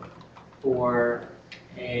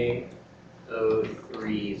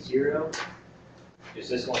 804A030. Is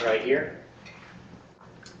this one right here?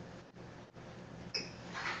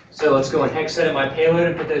 So let's go and hex edit my payload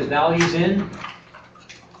and put those values in.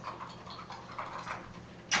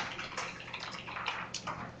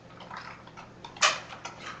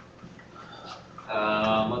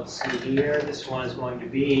 Let's see here. This one is going to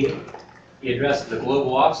be the address of the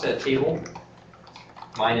global offset table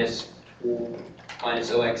minus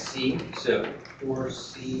OXC. So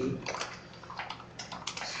 4C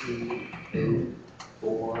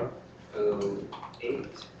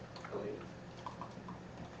C408.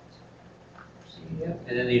 Yep.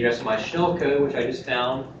 And then the address of my shellcode, which I just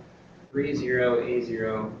found,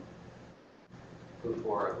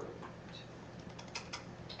 30A004.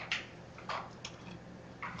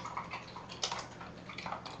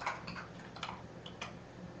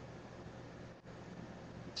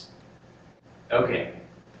 Okay.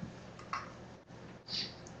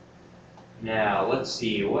 Now, let's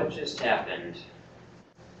see, what just happened?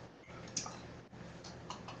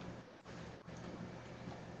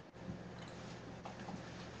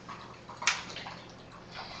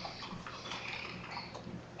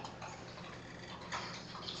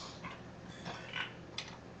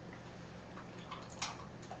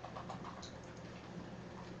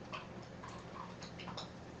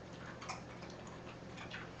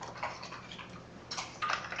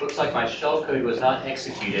 Looks like my shellcode was not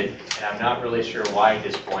executed, and I'm not really sure why at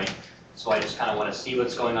this point. So I just kind of want to see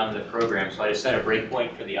what's going on in the program. So I just set a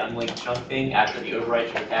breakpoint for the unlinked chunk thing after the overwrite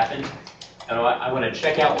should have happened. And I want to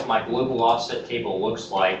check out what my global offset table looks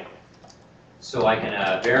like, so I can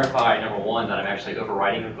verify, number one, that I'm actually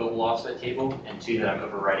overwriting the global offset table, and two, that I'm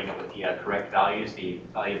overwriting it with the correct values, the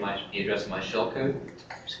value of the address of my shellcode.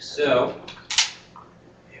 So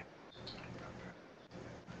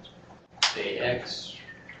say X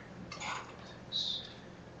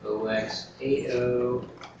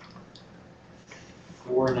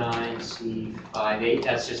OX8049C58.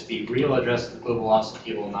 That's just the real address of the global offset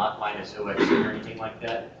table, not minus OXC or anything like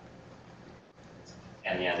that.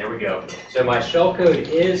 And yeah, there we go. So my shellcode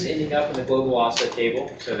is ending up in the global offset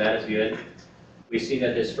table, so that is good. We see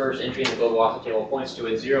that this first entry in the global offset table points to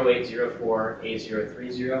a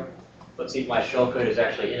 0804A030. Let's see if my shellcode has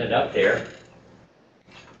actually ended up there.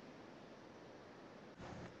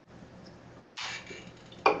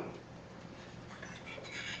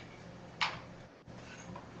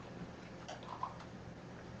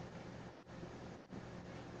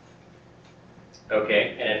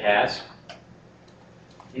 Okay, and it has.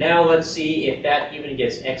 Now let's see if that even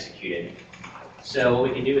gets executed. So what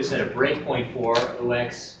we can do is set a breakpoint for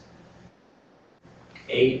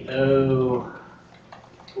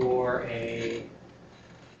OX804A.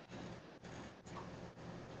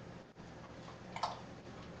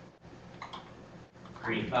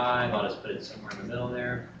 I'll just put it somewhere in the middle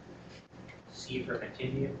there. C for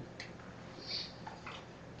continue.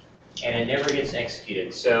 And it never gets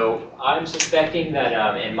executed. So I'm suspecting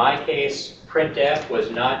that in my case, printf was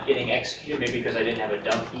not getting executed, maybe because I didn't have a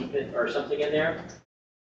dump heap or something in there.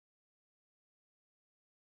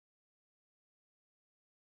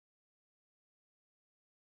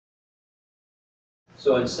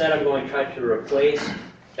 So instead, I'm going to try to replace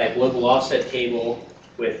that global offset table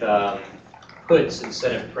with puts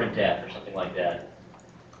instead of printf or something like that.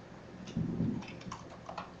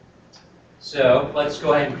 So let's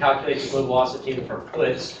go ahead and calculate the global offset table for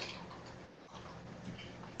puts.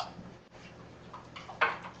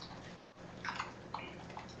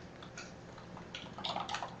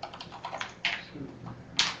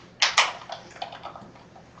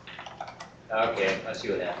 Okay, let's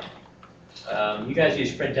see what happened. You guys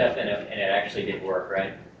used printf and it actually did work,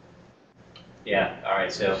 right? Yeah, all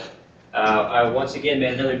right, so I once again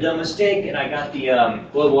made another dumb mistake, and I got the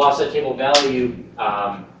global offset table value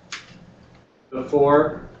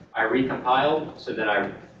before I recompiled, so that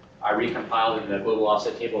I recompiled and the global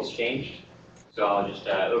offset table has changed. So I'll just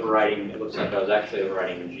overwriting, it looks like I was actually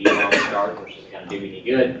overwriting the G on start, which isn't going to do me any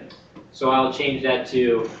good. So I'll change that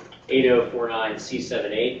to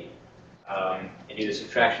 8049C78. and do the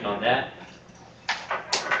subtraction on that.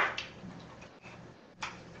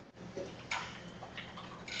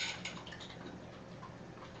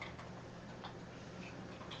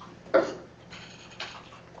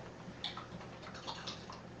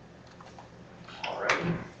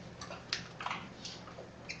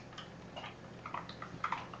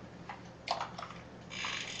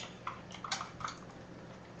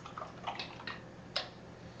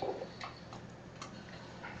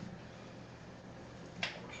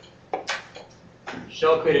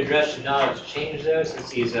 Shellcode address should not have changed though, since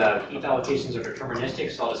these heap allocations are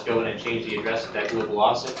deterministic, so I'll just go in and change the address of that global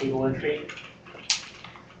offset table entry.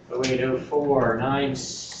 0804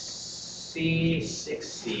 9C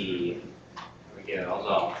 6C. There we go, all's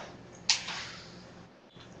off.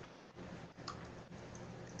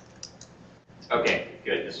 Okay,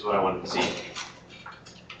 good, this is what I wanted to see.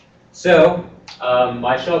 So,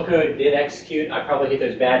 my shellcode did execute. I probably hit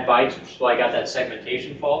those bad bytes, which is why I got that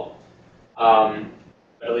segmentation fault. But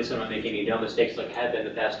at least I'm not making any dumb mistakes like I have been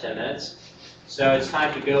the past 10 minutes. So it's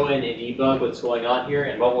time to go in and debug what's going on here,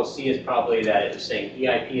 and what we'll see is probably that it's saying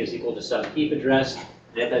EIP is equal to some heap address, and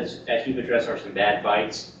if that heap address are some bad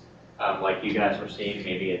bytes, like you guys were seeing,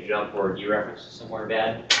 maybe a jump or dereference to somewhere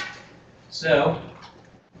bad. So,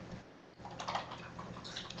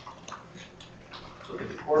 look at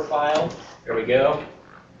the core file, there we go.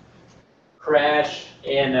 Crash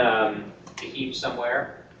in the heap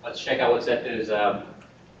somewhere. Let's check out what's at those,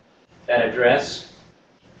 that address.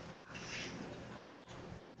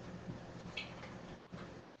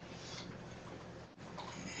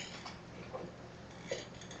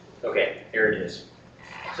 Okay, here it is.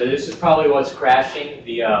 So this is probably what's crashing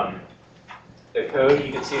the code.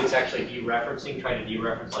 You can see it's actually dereferencing, trying to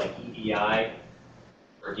dereference like EDI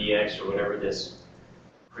or DX or whatever this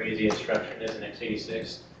crazy instruction is in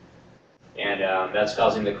x86. And that's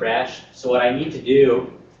causing the crash. So what I need to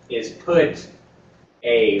do is put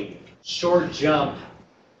a short jump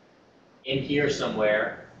in here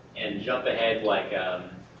somewhere and jump ahead like 10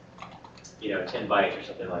 bytes or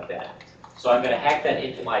something like that. So I'm going to hack that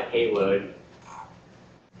into my payload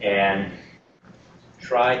and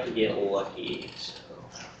try to get lucky.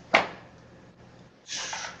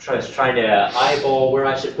 So trying to eyeball where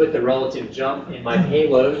I should put the relative jump in my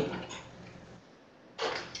payload.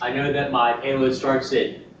 I know that my payload starts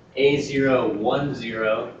at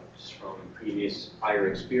A010, just from prior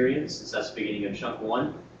experience, since that's the beginning of chunk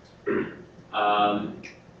 1.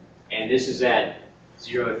 And this is at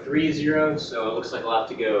 030, so it looks like I'll have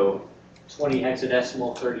to go 20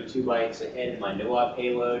 hexadecimal, 32 bytes ahead in my NOAA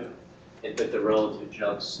payload and put the relative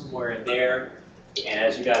jump somewhere in there. And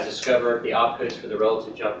as you guys discovered, the opcodes for the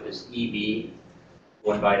relative jump is EB,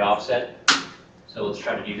 1 byte offset. So let's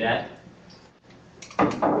try to do that.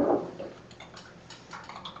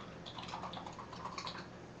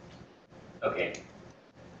 Okay,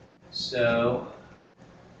 so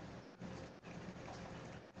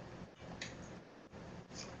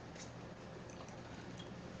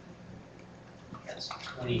that's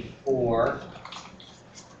 24.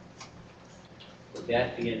 Would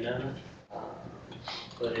that be enough?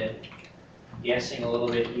 Put it guessing a little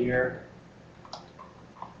bit here.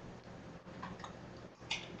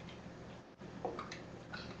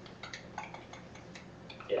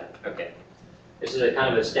 Yeah, okay. This is a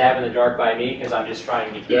kind of a stab in the dark by me because I'm just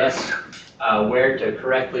trying to guess where to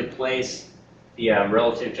correctly place the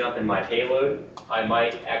relative jump in my payload. I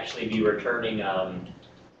might actually be returning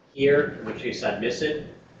here, in which case I'd miss it,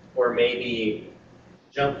 or maybe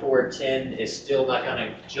jump forward 10 is still not going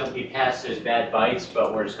to jump me past those bad bytes,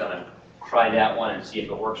 but we're just going to try that one and see if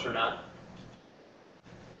it works or not.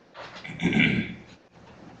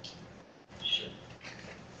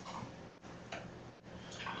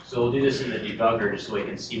 So we'll do this in the debugger just so we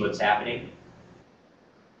can see what's happening.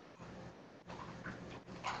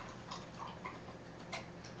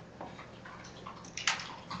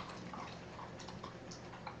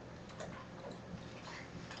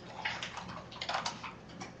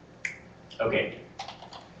 Okay.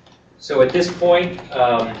 So at this point,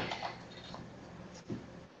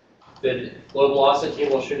 the global offset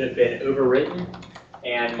table should have been overwritten,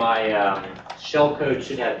 and my shellcode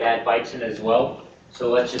should have bad bytes in it as well. So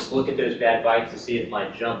let's just look at those bad bytes to see if my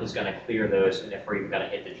jump is going to clear those and if we're even going to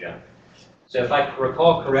hit the jump. So if I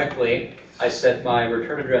recall correctly, I set my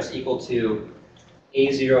return address equal to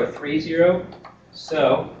A030.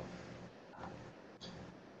 So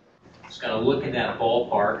I'm just going to look in that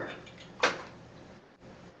ballpark.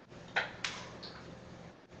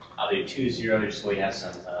 I'll do 20 just so we have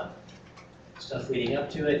some stuff leading up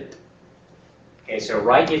to it. Okay, so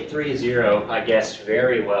right at 30, I guessed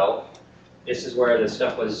very well. this is where the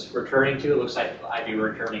stuff was returning to. It looks like I'd be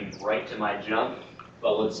returning right to my jump,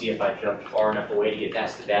 but let's see if I jumped far enough away to get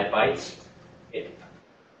past the bad bytes.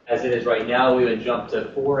 As it is right now, we would jump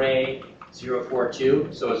to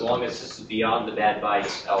 4A042, so as long as this is beyond the bad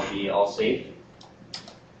bytes, I'll be all safe.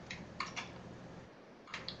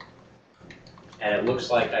 And it looks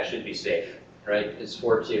like I should be safe, right? Because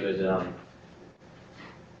 42 is down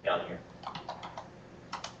here.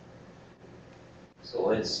 So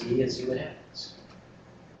let's see and see what happens.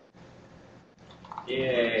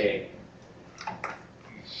 Yay!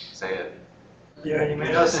 Say it. You already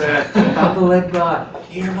made us say it. How to let God.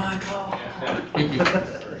 Hear my call.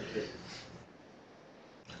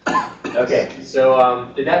 Okay,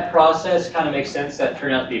 so did that process kind of make sense? That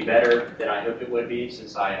turned out to be better than I hoped it would be,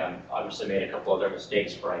 since I obviously made a couple other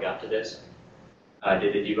mistakes before I got to this.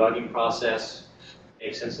 Did the debugging process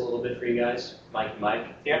make sense a little bit for you guys? Mike and Mike?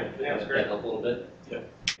 Yeah, that's great. That help a little bit? Yeah.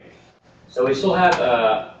 So we still have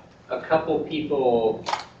a couple people,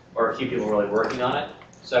 or a few people really working on it.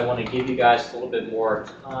 So I want to give you guys a little bit more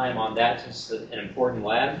time on that since it's an important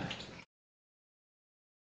lab.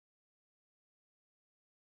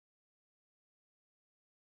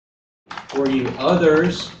 For you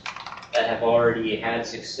others that have already had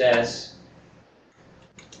success,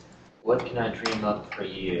 what can I dream up for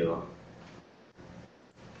you?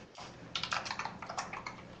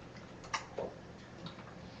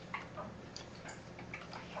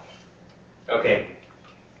 Okay,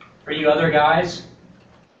 for you other guys,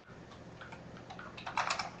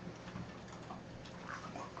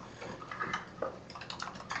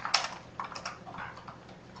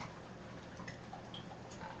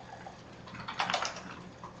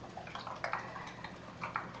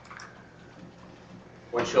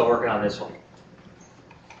 what's y'all working on this one?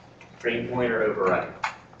 Dream point or override?